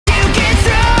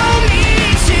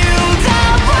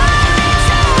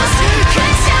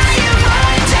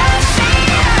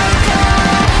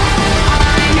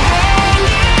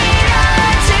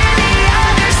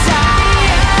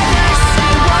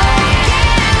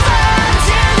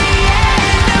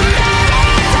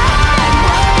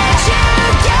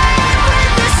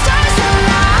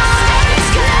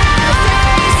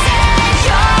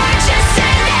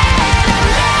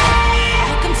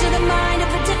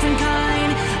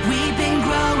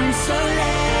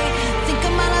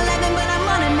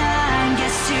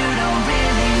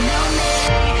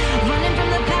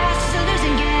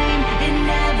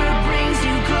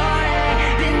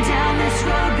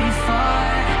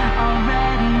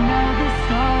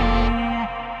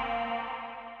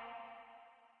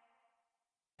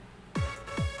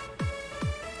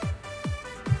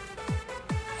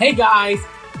Hey guys,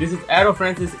 this is Aero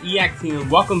Francis EXE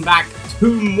and welcome back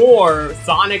to more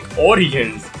Sonic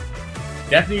Origins.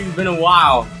 Definitely been a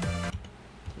while,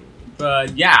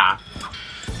 but yeah,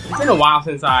 it's been a while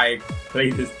since I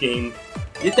played this game.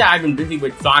 Just that I've been busy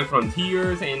with Sonic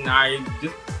Frontiers and I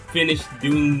just finished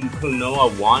doing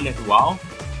Klonoa 1 as well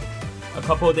a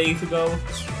couple of days ago.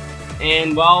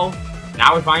 And well,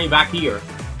 now we're finally back here.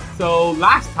 So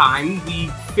last time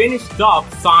we finished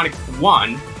up Sonic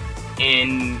 1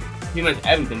 and pretty much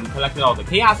everything. We collected all the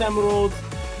Chaos Emeralds,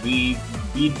 we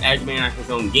beat Eggman at his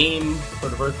own game for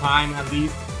the first time at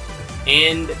least,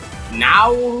 and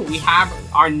now we have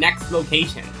our next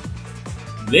location,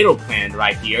 Little Planet,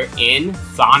 right here in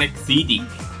Sonic CD.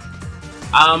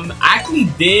 I actually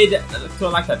did sort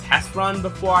of like a test run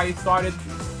before I started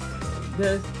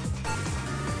this,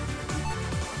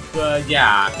 but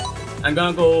yeah, I'm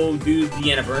gonna go do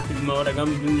the anniversary mode. I'm gonna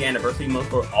be doing the anniversary mode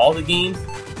for all the games.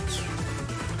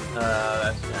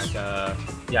 Let's check,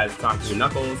 yeah, it's Sonic 2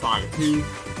 Knuckles, Sonic 2.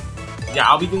 Yeah,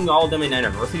 I'll be doing all of them in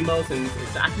anniversary mode since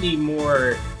it's actually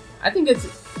more, I think it's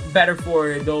better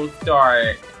for those that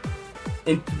are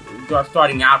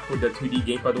starting out for the 2D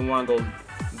game, but don't want to go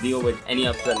deal with any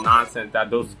of the nonsense that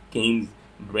those games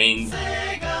bring.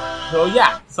 So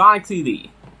yeah, Sonic CD.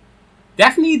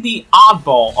 Definitely the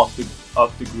oddball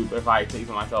of the group, if I say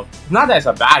so myself. Not that it's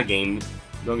a bad game,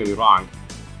 don't get me wrong.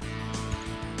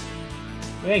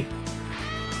 Hey.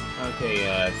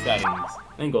 Okay, settings.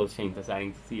 Let me go change the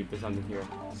settings to see if there's something here.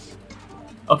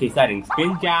 Okay, settings.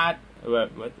 Spin cat.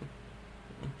 What?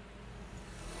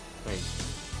 Wait.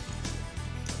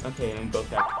 Okay, let me go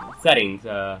check. Settings.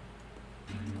 So,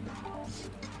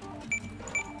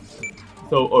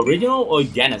 original or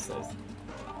Genesis?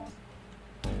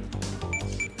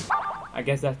 I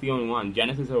guess that's the only one.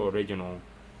 Genesis or original.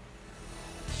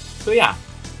 So, yeah.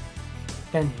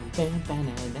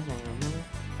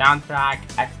 Soundtrack,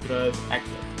 extras.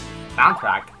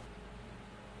 Soundtrack?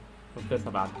 What's this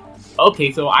about?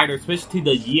 Okay, so either switch to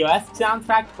the US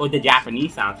soundtrack or the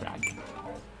Japanese soundtrack.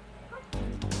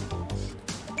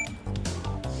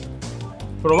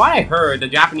 From what I heard, the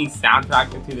Japanese soundtrack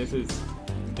to this is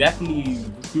definitely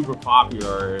super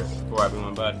popular for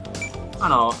everyone, but I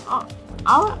don't know.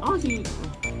 I'll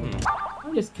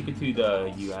just keep it to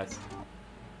the US.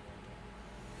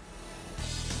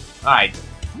 Alright.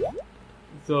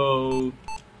 So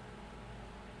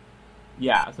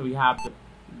yeah, so we have the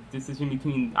decision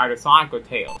between either Sonic or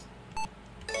Tails.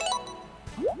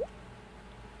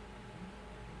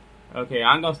 Okay,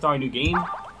 I'm gonna start a new game,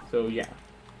 so yeah.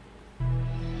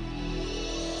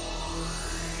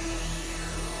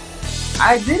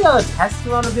 I did a test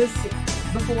run of this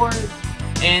before,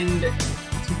 and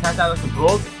to test out the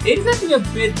controls, it is actually a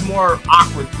bit more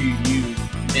awkward to use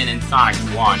than in Sonic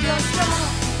 1.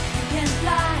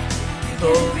 So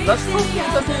let's hope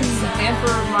it doesn't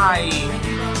hamper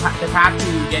the path to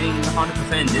getting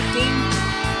 100% in this game.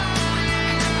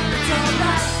 It's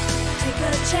alright, take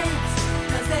a chance,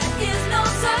 'cause there is no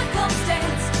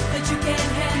circumstance that you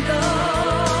can't handle.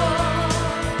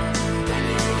 When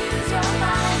you use your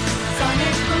mind,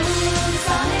 Sonic Boom,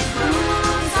 Sonic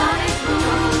Boom, Sonic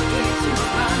Boom, keeps you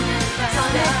running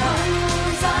faster.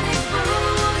 Sonic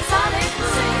Boom, Sonic Boom,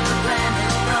 save the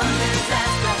planet from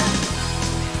disaster.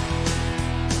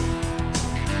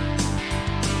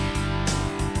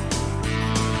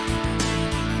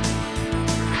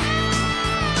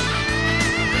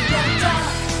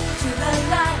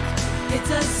 It's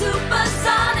a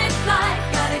supersonic flight,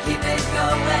 gotta keep it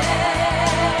going.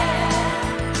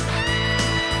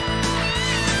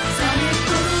 Sonic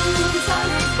boom,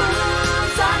 Sonic boom,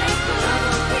 Sonic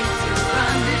boom, keeps you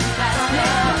running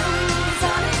faster.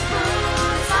 Sonic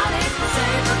boom, Sonic boom,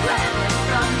 save the planet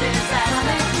from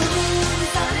disaster.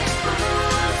 Sonic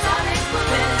boom, Sonic boom,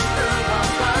 spinning through the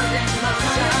world in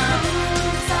motion.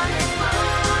 Sonic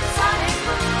boom, Sonic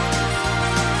boom.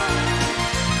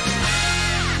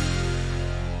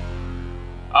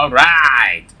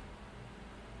 Alright!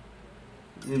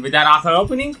 With that awesome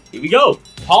opening, here we go!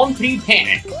 Palm Tree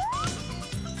Panic!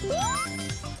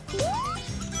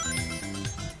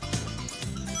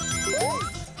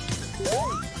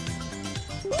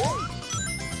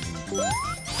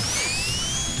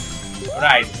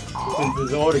 Alright, since this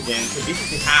is Origin, so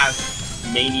basically has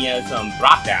Mania's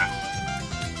drop dash.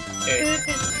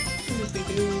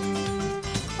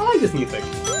 I like this music.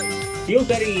 Feels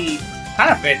very... kind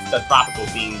of fits the tropical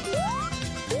theme.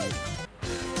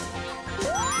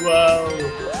 Whoa!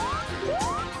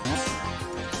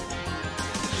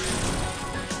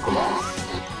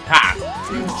 Pass.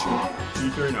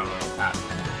 Future? No, pass.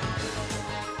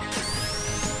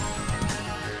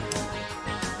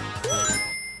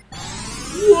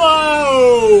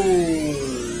 Whoa!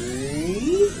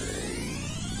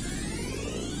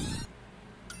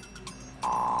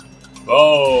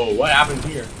 Oh, what happened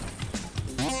here?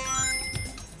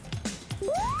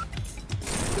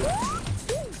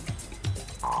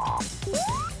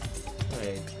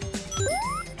 Wait.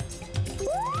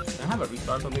 Can I have a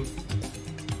restart something?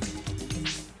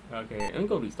 Okay, let me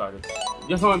go restart it.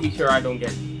 Just want to be sure I don't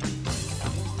get.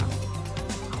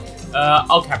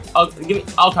 I'll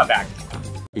cut back.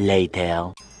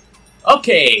 Later.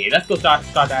 Okay, let's go start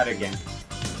that again.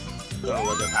 Don't know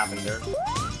what just happened there.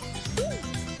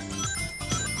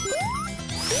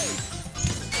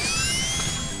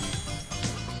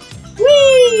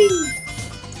 Whee!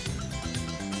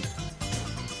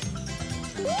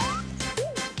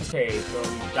 Okay, so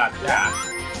we got that.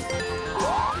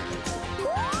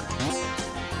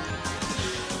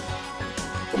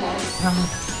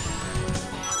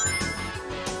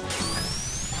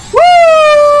 Woo!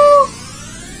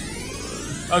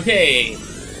 Okay,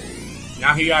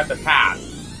 now he got the path.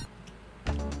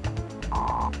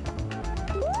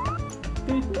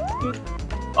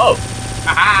 Oh,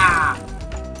 haha!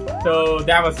 So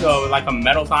that was like a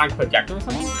metal sonic projector or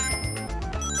something?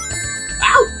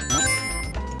 Ow!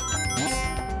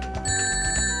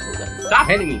 Stop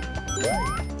hitting me!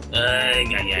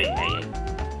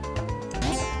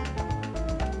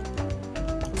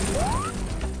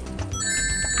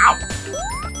 Ow!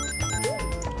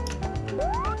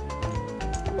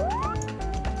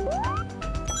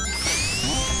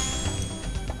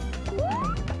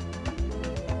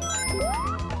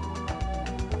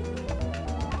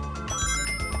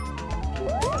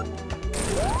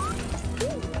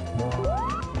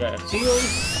 Got a shield.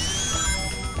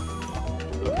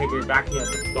 Okay, we're back here at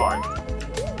the start.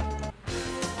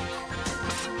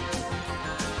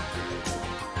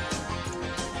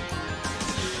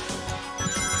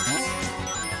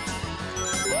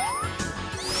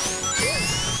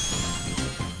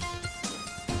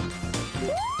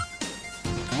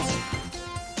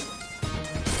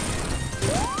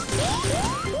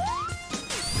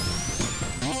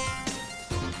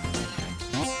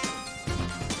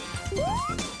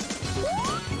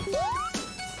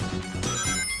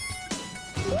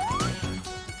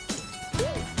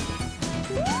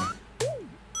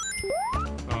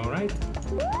 Alright.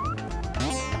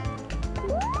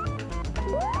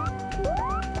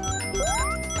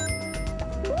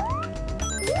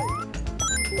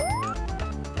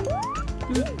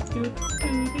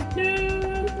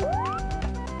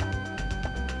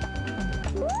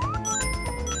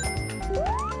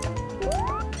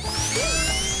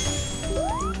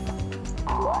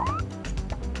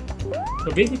 So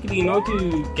basically, in order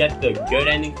to get the good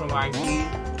ending from IC,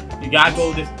 you gotta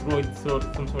go destroy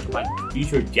some sort of like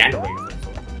future generator or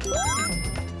something.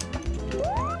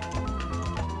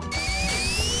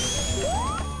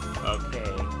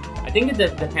 Okay. I think it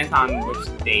depends on which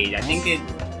stage. I think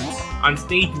on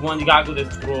stage 1 you gotta go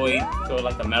destroy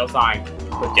like the metal sonic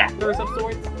projectors of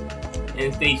sorts. And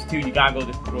in stage 2 you gotta go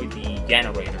destroy the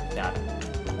generator that.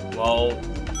 Well,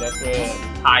 that's what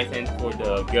ties in for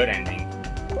the good ending.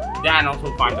 Then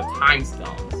also find the time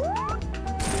stones.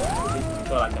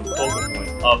 So like the focal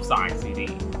point of Sonic CD.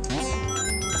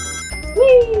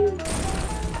 Woo!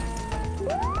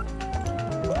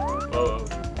 Oh.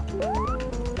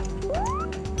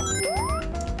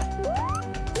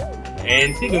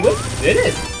 And speaking of which, it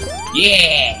is.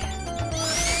 Yeah!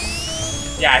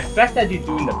 Yeah, it's best that you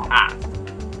do in the past.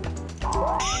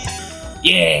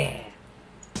 Yeah!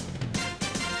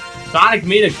 Sonic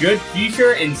made a good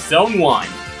future in Zone 1.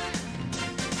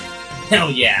 Hell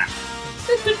yeah!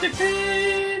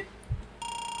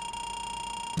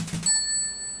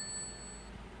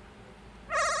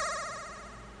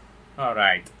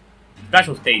 Alright.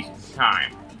 Special stage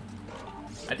time.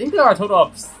 I think there are a total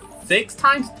of 6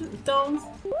 time stones.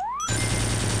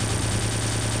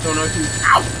 Don't know if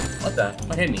ow! What the?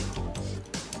 What hit me?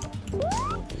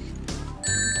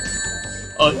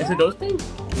 Oh, is it those things?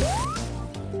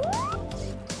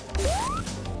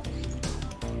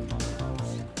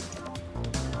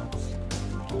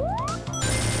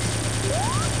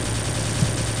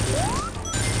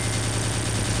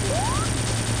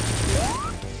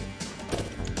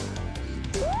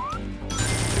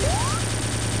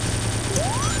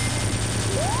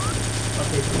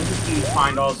 Okay, so we just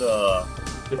find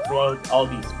destroy all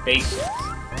these spaceships.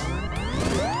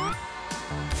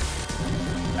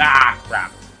 Ah,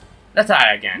 crap. Let's try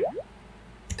that again.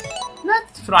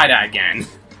 Let's try that again.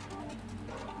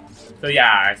 So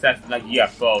yeah, it's just like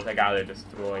UFOs I gotta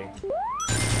destroy.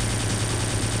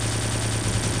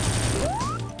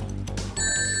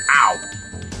 Ow!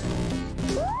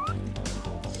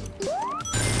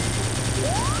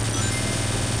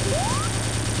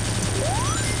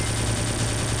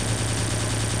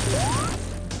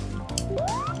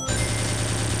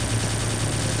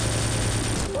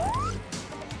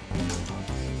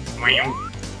 Bam.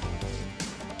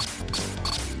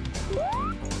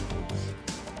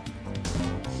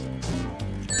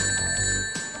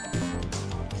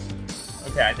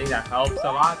 Okay, I think that helps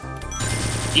a lot.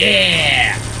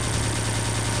 Yeah!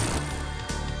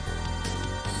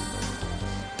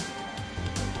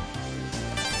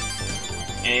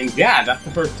 And yeah, that's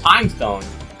the first time stone.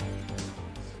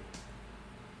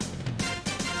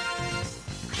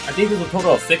 I think there's a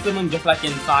total of 6 of them, just like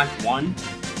in Sonic 1.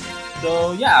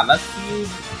 So yeah, let's see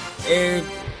if...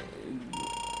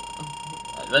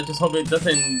 Let's just hope it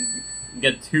doesn't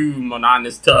get too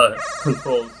monotonous to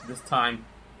control this time.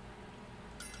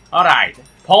 Alright,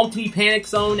 Palm-T Panic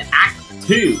Zone Act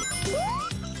 2.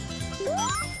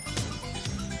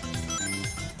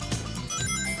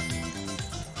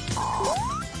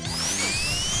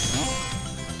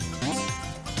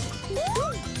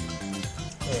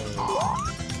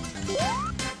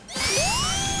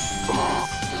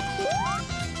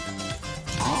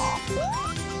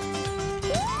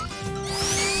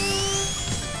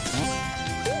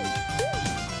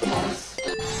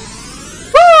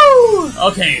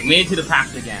 Okay, made it to the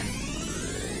past again.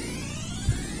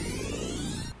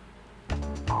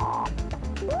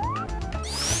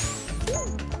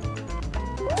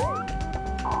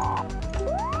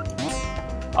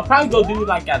 I'll probably go do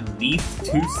like at least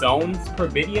 2 zones per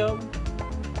video.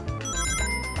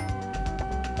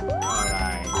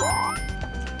 Alright.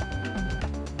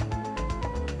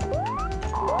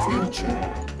 Future.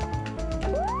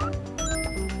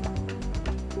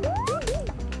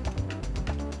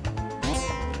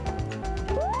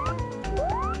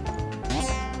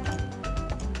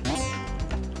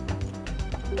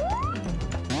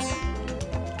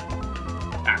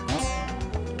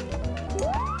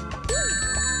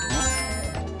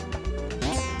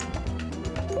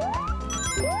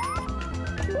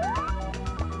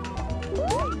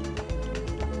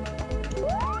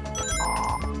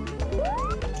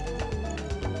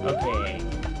 Okay.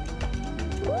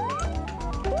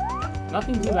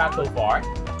 Nothing too bad so far.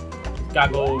 Just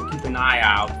gotta go keep an eye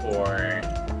out for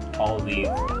all these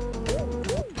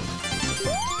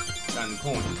gun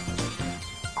coins.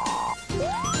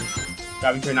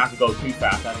 Gotta be sure not to go too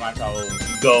fast, otherwise I'll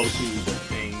go to the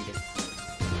thing.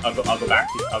 I'll go to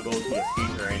the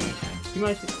future and pretty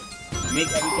much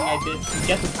make everything I did to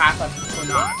get the path or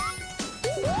not.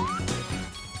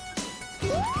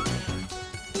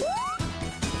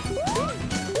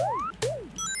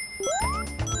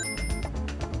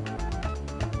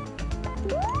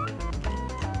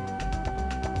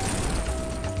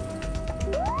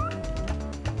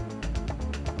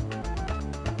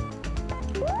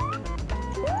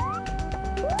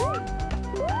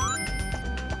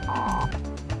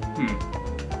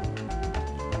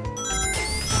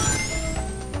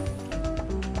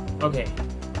 Okay.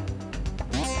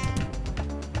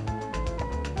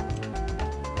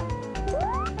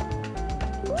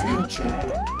 Future.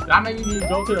 That made me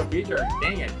go to the future.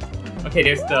 Dang it. Okay,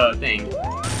 there's the thing.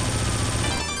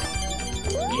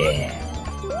 Yeah.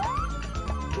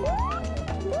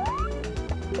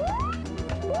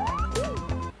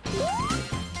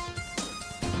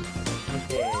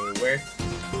 Okay, where's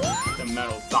the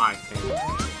metal Sonic thing?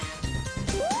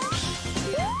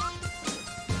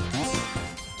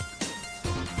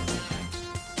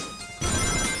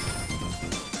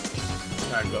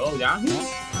 Gotta go down here?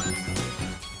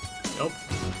 Nope.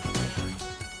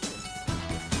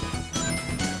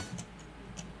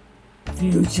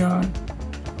 Future.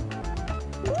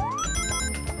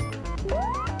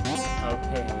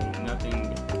 Okay, nothing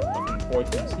of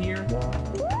importance here.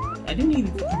 I do need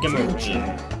to get my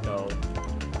ring, though.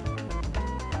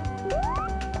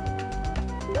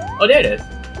 Oh, there it is.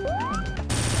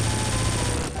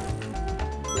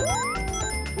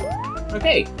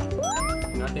 Okay.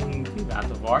 Nothing too bad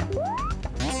so far.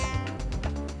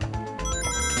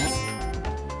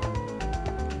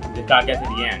 Just gotta get to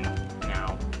the end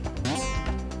now.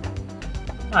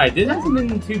 Alright, this hasn't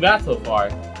been too bad so far.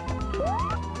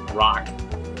 Rock.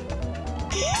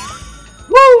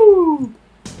 Woo!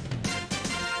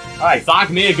 Alright, Sonic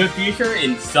made a good future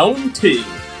in Zone 2.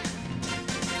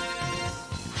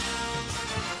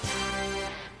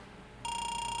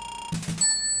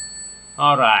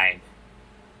 Alright.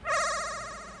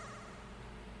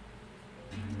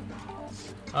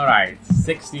 Alright,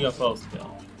 6 UFOs still.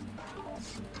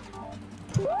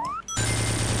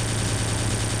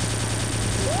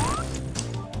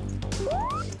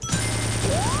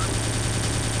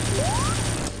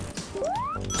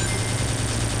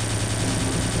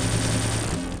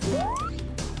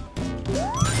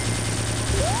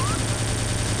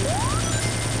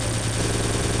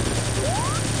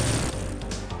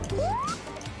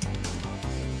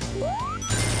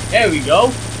 There we go.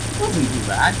 Wasn't too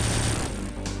bad.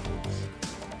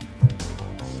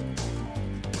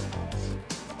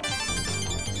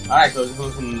 Alright, so this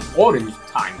was an orange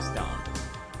time stone.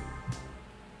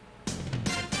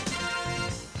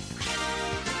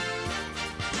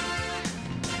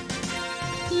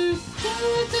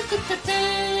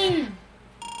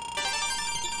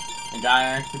 I got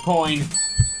an extra coin.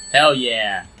 Hell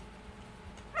yeah.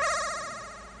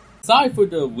 Sorry for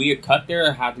the weird cut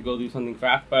there, I had to go do something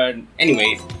fast, but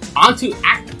anyways, on to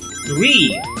Act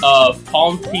 3 of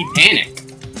Palm Tree Panic.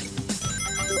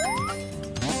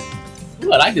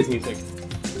 Ooh, I like this music.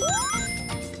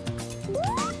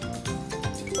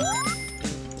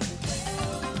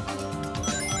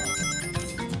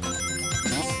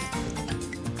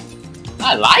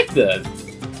 I like this.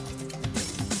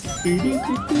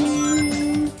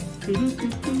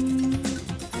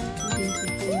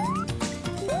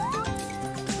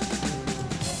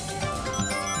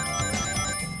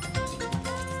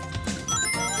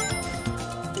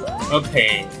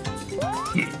 Okay.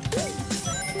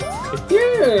 If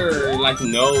you're like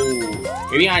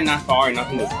maybe I'm not far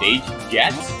enough in the stage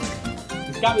yet.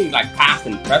 It's got me like past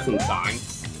and present signs.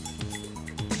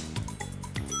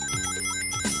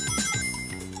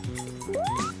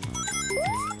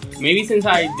 Maybe since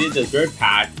I did the dirt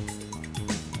pad.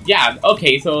 Yeah,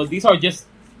 okay, so these are just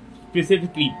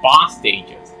specifically boss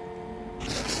stages.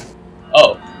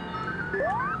 Oh.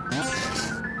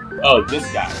 Oh, this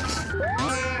guy.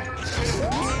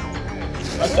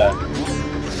 What the?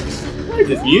 What is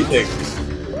this music?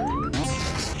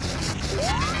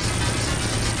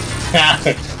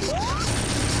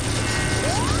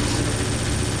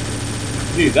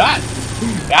 Dude,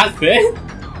 that's it?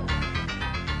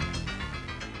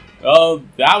 Oh,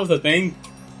 that was a thing.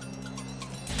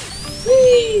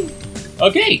 Whee!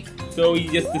 Okay, so we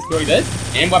just destroy this,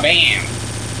 and wha-bam!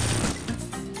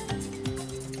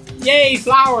 Yay,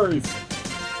 flowers!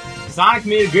 Sonic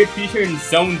made a good feature in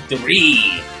Zone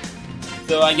 3.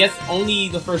 So I guess only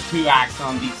the first 2 acts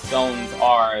on these zones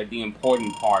are the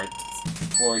important parts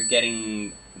for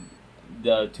getting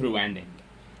the true ending.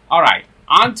 Alright,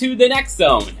 on to the next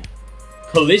zone.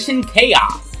 Collision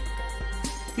Chaos.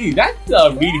 Dude, that's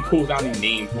a really cool sounding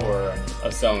name for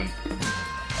a zone.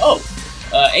 Oh,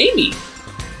 Amy.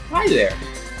 Hi there.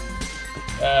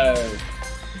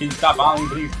 Can you stop bothering,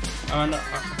 please? No.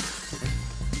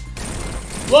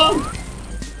 Whoa!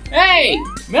 Hey!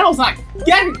 Metal Sonic!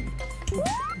 Give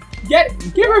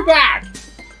her back!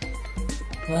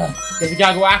 Guess we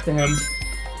gotta go after him.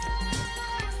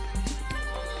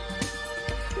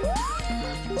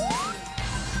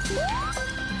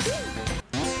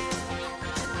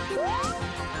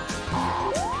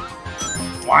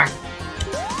 Why?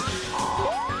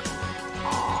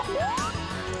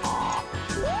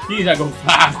 Jeez, I go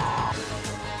fast.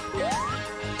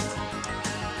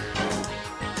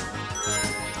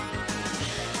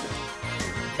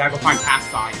 Gotta go find pass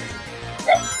sign.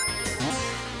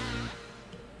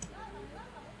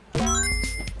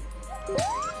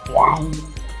 Wow.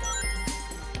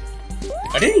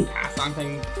 Are there any pass signs I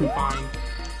need to find?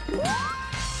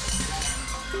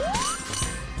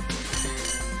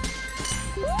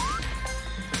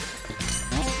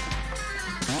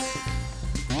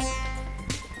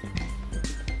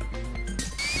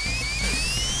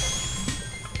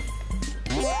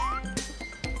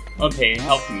 Okay, it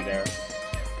helped me there.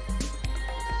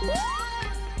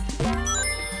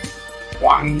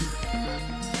 One.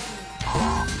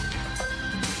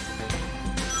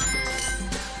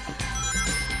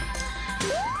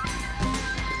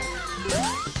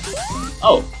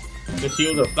 Oh, the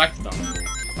shield reflects them.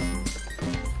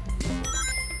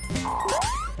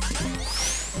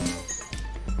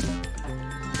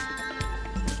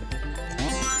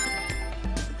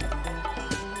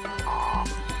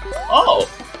 Oh!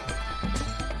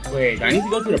 Wait, do I need to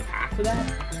go through the path for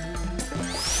that?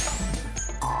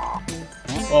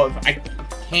 Well, if I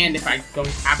can, if I don't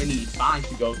have any signs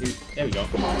to go through. There we go.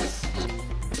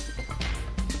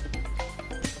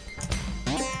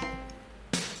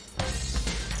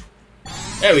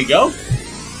 There we go.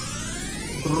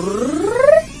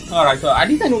 Alright, so at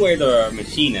least I know where the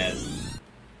machine is.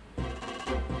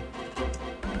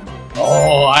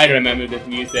 Oh, I remember this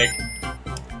music.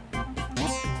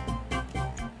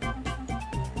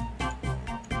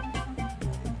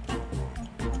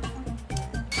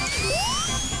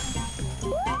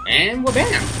 And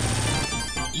wha-bam!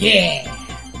 Yeah!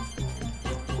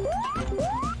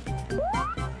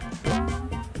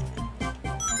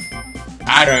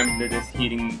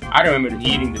 I remember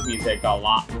hearing this music a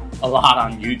lot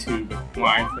on YouTube when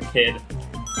I was a kid.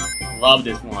 Love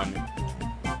this one.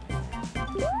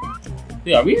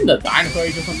 Dude, are we in the dinosaur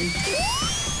age or something?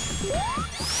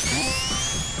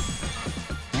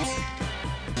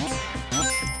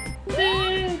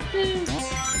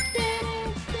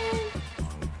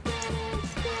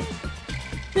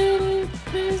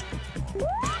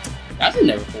 That's a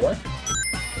never before.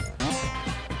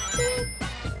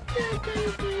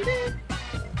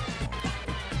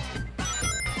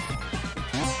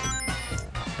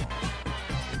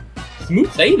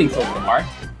 Smooth sailing so far.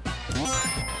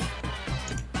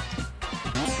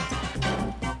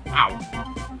 Ow.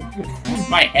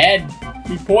 My head.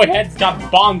 My poor head's got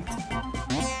bonked.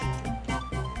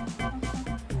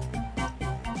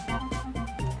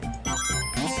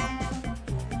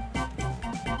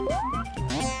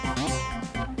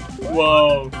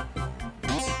 Whoa.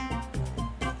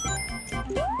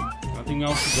 Nothing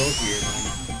else to go here, man.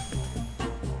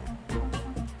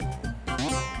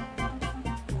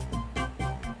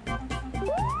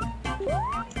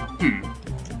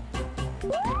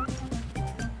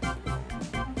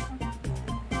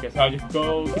 Guess I'll just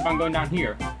keep on going down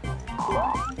here.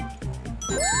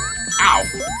 Ow!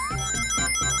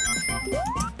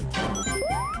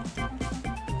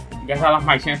 Guess I lost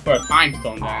my chance for a time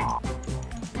stone then.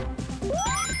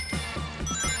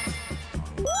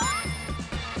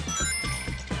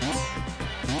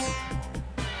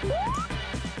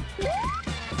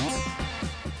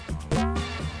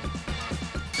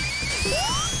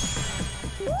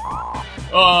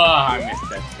 Oh, I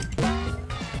missed it.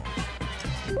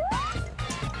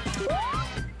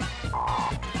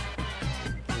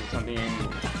 There's something.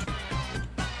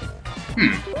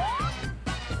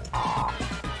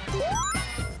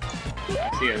 I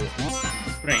see a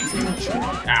spring.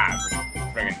 Ah,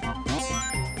 friggin'.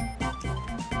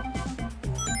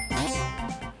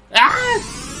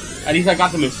 Ah! At least I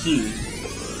got the machine.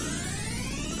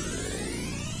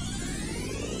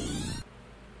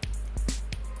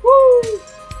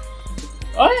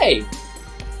 Oh, hey!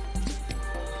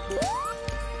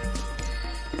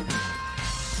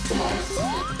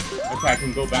 Okay, I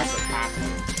can go back to the past.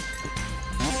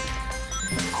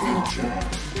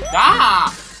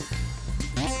 Ah!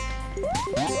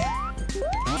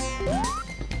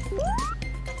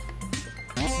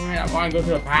 I want to go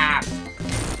to the past.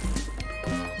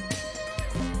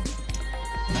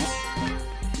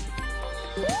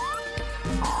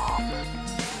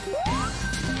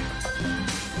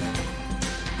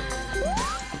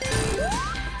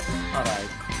 Alright.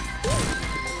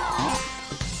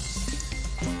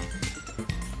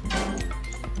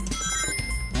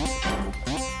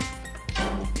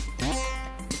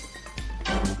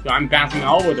 So I'm bouncing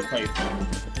all over the place.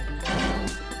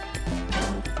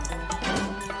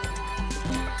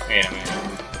 Wait a minute.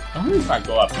 I wonder if I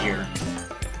go up here.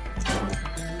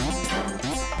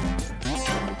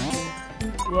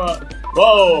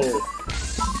 Whoa!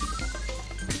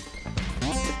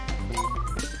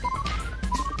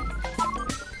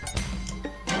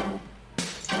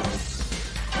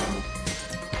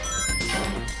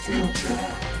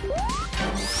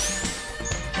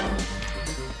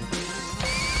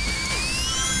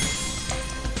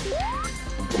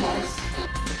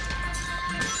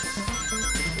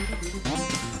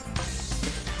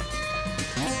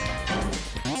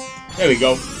 There we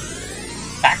go.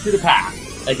 Back to the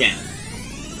past again.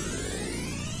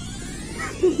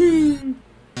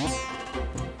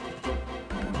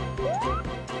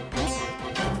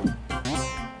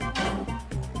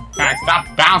 Guys, stop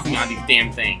bouncing on these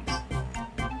damn things.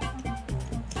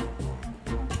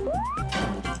 Oh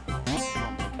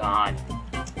my god.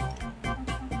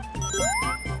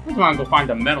 I just want to go find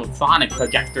the metal Sonic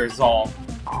projectors all.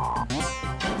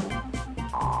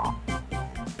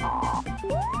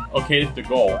 Okay, it's the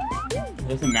goal.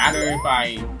 Doesn't matter if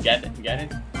I get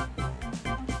it.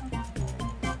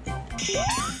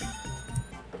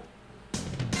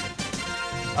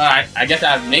 I guess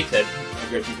that makes it a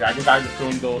good feature. I just gotta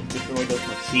destroy those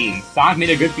machines. Sonic made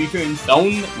a good feature in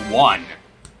Zone 1.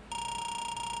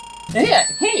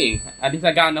 Hey! At least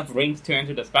I got enough rings to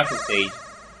enter the special stage.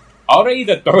 Already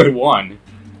the third one.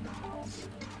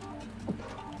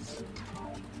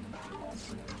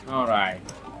 Alright.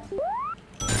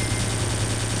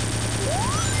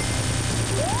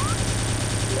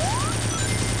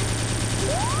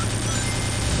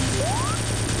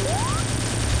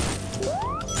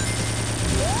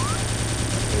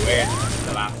 Where's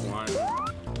the last one?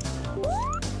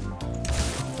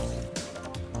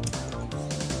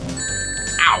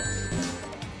 Ow!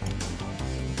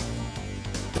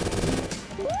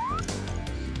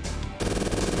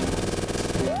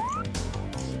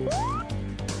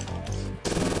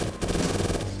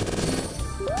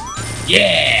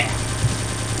 Yeah!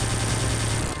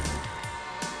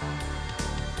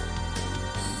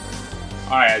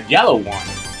 the yellow one.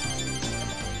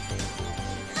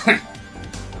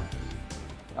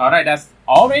 Alright, that's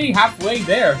already halfway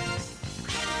there.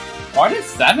 Are there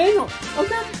 7 of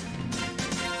them?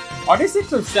 Are there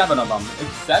 6 or 7 of them?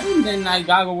 If 7, then I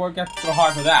gotta go work extra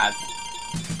hard for that.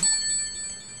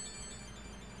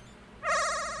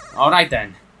 Alright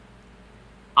then.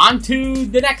 On to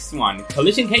the next one.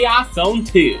 Collision Chaos Zone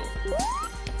 2.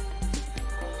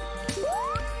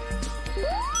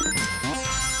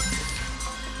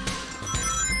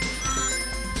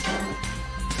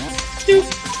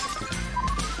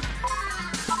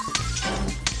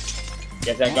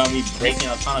 Guess I'm gonna be breaking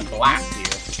a ton of glass here.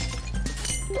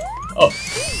 Oh,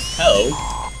 hello.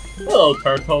 Hello,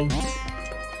 turtle.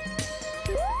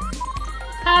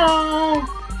 Hello.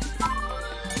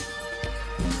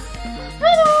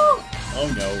 Hello. Oh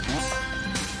no.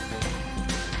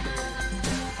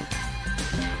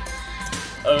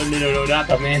 Oh no, not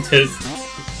the mantis.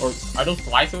 Or are those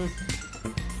slicers?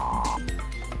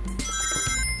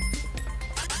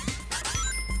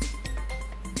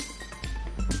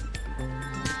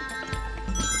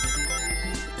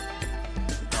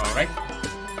 Alright.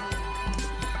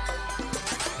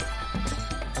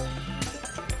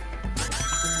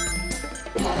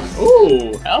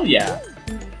 Ooh, hell yeah.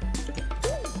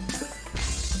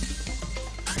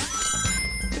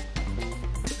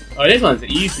 Oh, this one's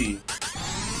easy.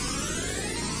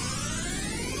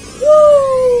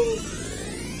 Woo!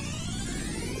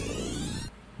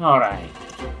 Alright.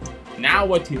 Now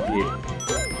what to do?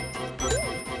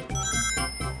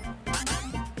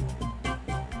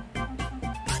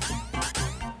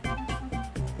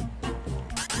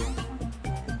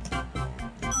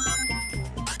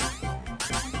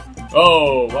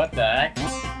 Oh, what the heck?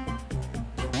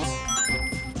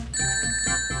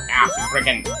 Ah,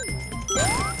 frickin'.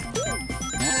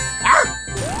 Ah!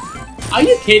 Are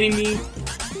you kidding me?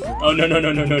 Oh, no.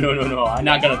 I'm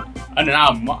not gonna.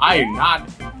 I am not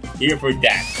here for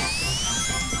that.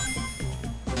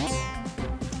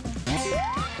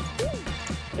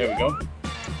 There we go.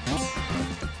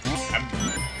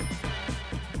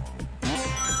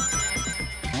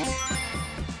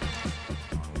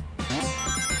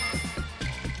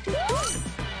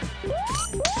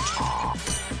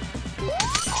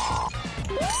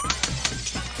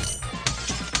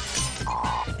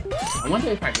 I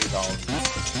wonder if I can resolve.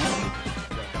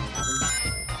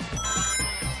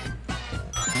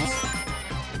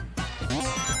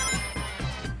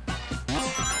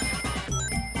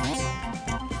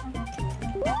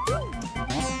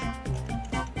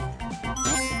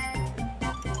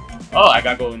 Oh, I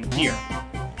gotta go in here.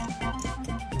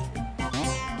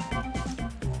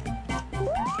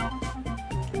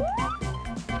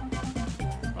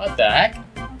 What the heck?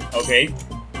 Okay.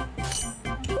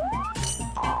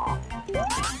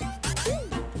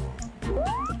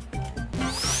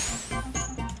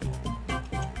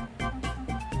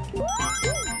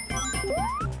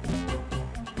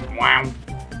 Wow.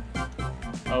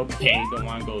 Okay, don't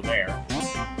want to go there.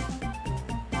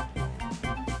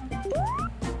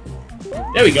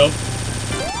 There we go.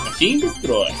 Machine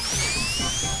destroyed.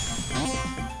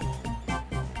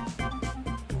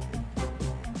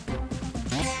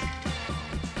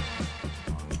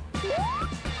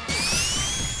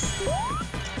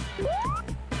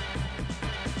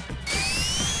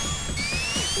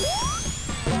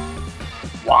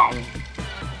 Wow.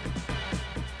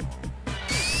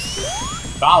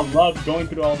 I love going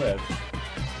through all this.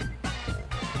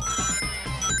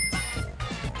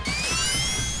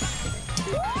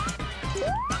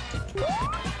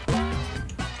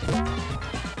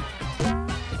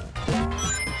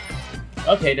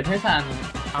 Okay, depends on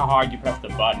how hard you press the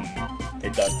button.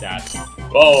 It does that.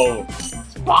 Whoa!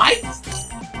 Spikes?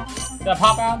 Did that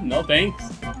pop out? No thanks.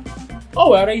 Oh,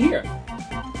 well, right here.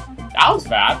 That was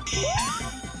fast.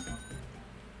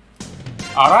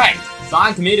 Alright,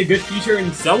 Sonic made a good feature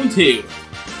in Zone 2.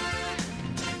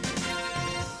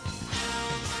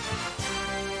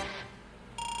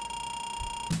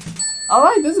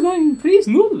 Alright, this is going pretty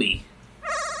smoothly.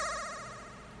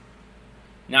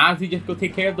 Now we just go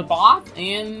take care of the boss,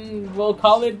 and we'll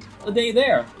call it a day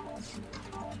there.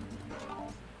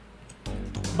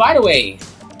 By the way,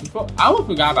 I almost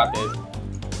forgot about this.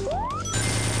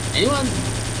 Anyone?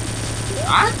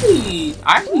 I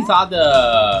actually saw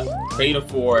the trailer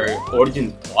for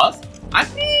Origins Plus. I'm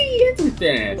pretty interested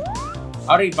in it.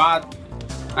 Already bought.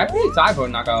 I'm pretty excited for it,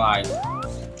 not gonna lie.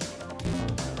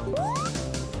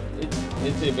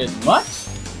 It's a bit much.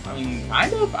 I mean,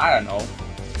 kind of. I don't know.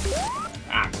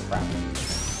 Ah, crap.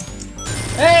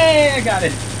 Hey, I got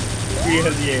it! Free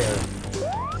of the air.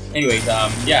 Anyways,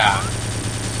 yeah.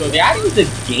 So they added the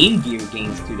Game Gear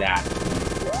games to that.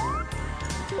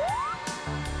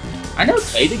 I never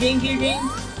played the Game Gear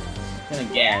games. Then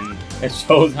again, it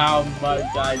shows how much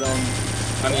I don't.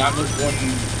 I mean, I was born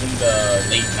in the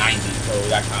late 90s, so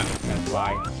that kind of makes sense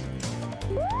why.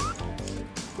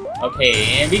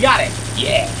 Okay, and we got it.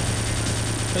 Yeah.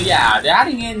 So yeah, they're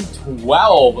adding in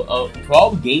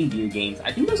 12 Game Gear games.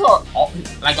 I think those are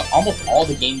like almost all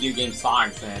the Game Gear game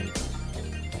songs, and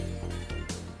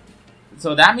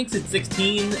so that makes it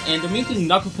 16. And they're making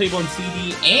Knuckles playable on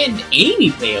CD and Amy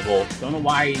playable. Don't know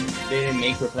why they didn't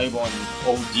make her playable in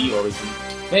OG origin.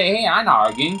 But hey, I'm not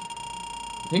arguing.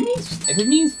 If it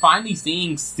means finally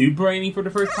seeing Super Amy for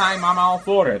the first time, I'm all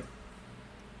for it.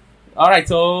 All right,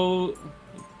 so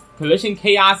Collision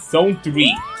Chaos Zone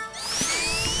 3.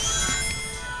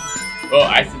 Oh,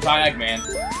 I see Eggman.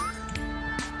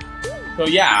 So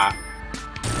yeah.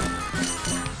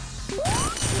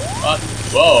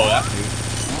 Whoa, that's new.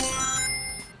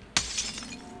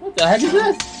 What the heck is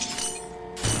this?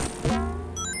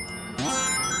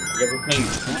 I guess we're playing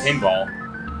pinball.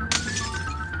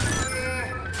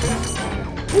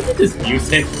 What is this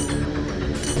music?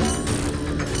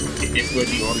 Is this where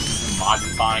the origins of Mod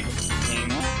Sonic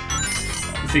came?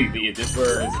 See, is this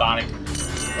where Sonic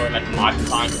or like Mod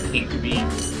Sonic came to be?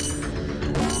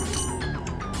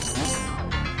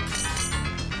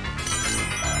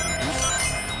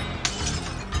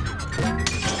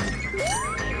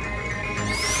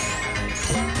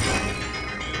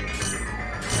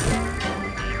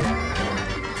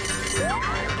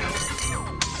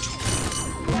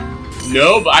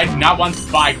 No, but I do not want to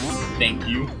fight. Thank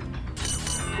you.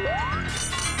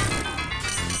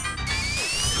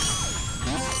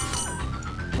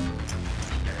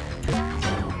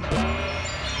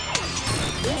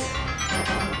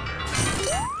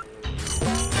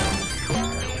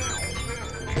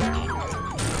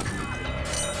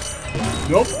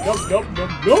 Nope, nope, nope,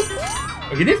 nope, nope.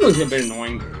 Okay, this one's a bit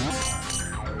annoying.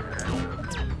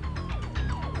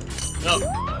 Nope.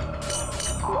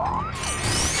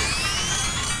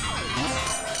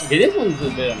 Okay, this one's a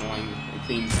bit annoying, it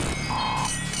seems.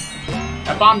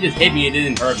 That bomb just hit me, it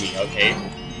didn't hurt me, okay?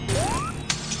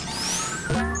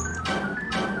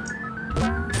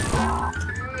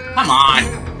 Come on!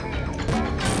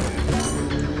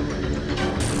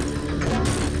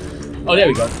 Oh, there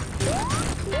we go.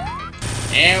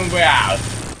 And we're out.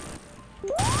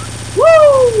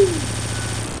 Woo!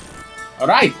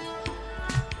 Alright.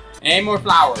 And more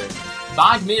flowers.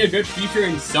 Sonic made a good feature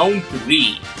in Zone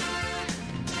 3.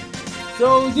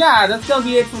 So yeah, that's gonna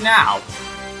be it for now.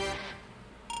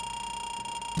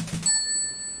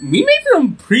 We made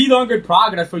some pretty darn good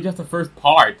progress for just the first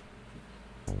part.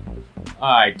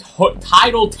 Alright,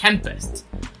 Tidal Tempest.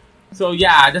 So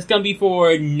yeah, that's gonna be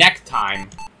for next time.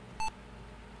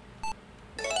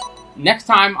 Next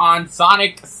time on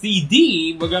Sonic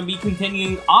CD, we're gonna be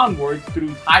continuing onwards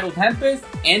through Tidal Tempest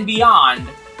and beyond,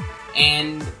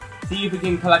 and see if we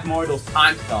can collect more of those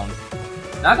time stones.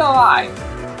 Not gonna lie,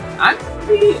 I'm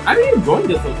really enjoying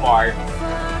this so far.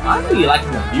 I'm really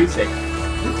liking the music.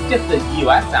 This is just the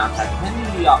US soundtrack,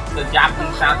 and the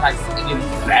Japanese soundtrack is even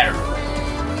better.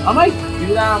 I might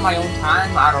do that on my own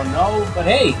time, I don't know, but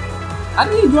hey, I'm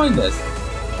really enjoying this.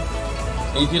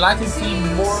 And if you'd like to see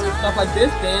more stuff like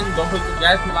this, then don't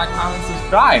forget to like, comment, and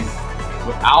subscribe.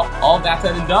 Without all that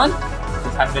said and done,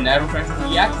 this has been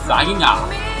Eggman signing off.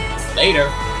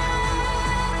 Later.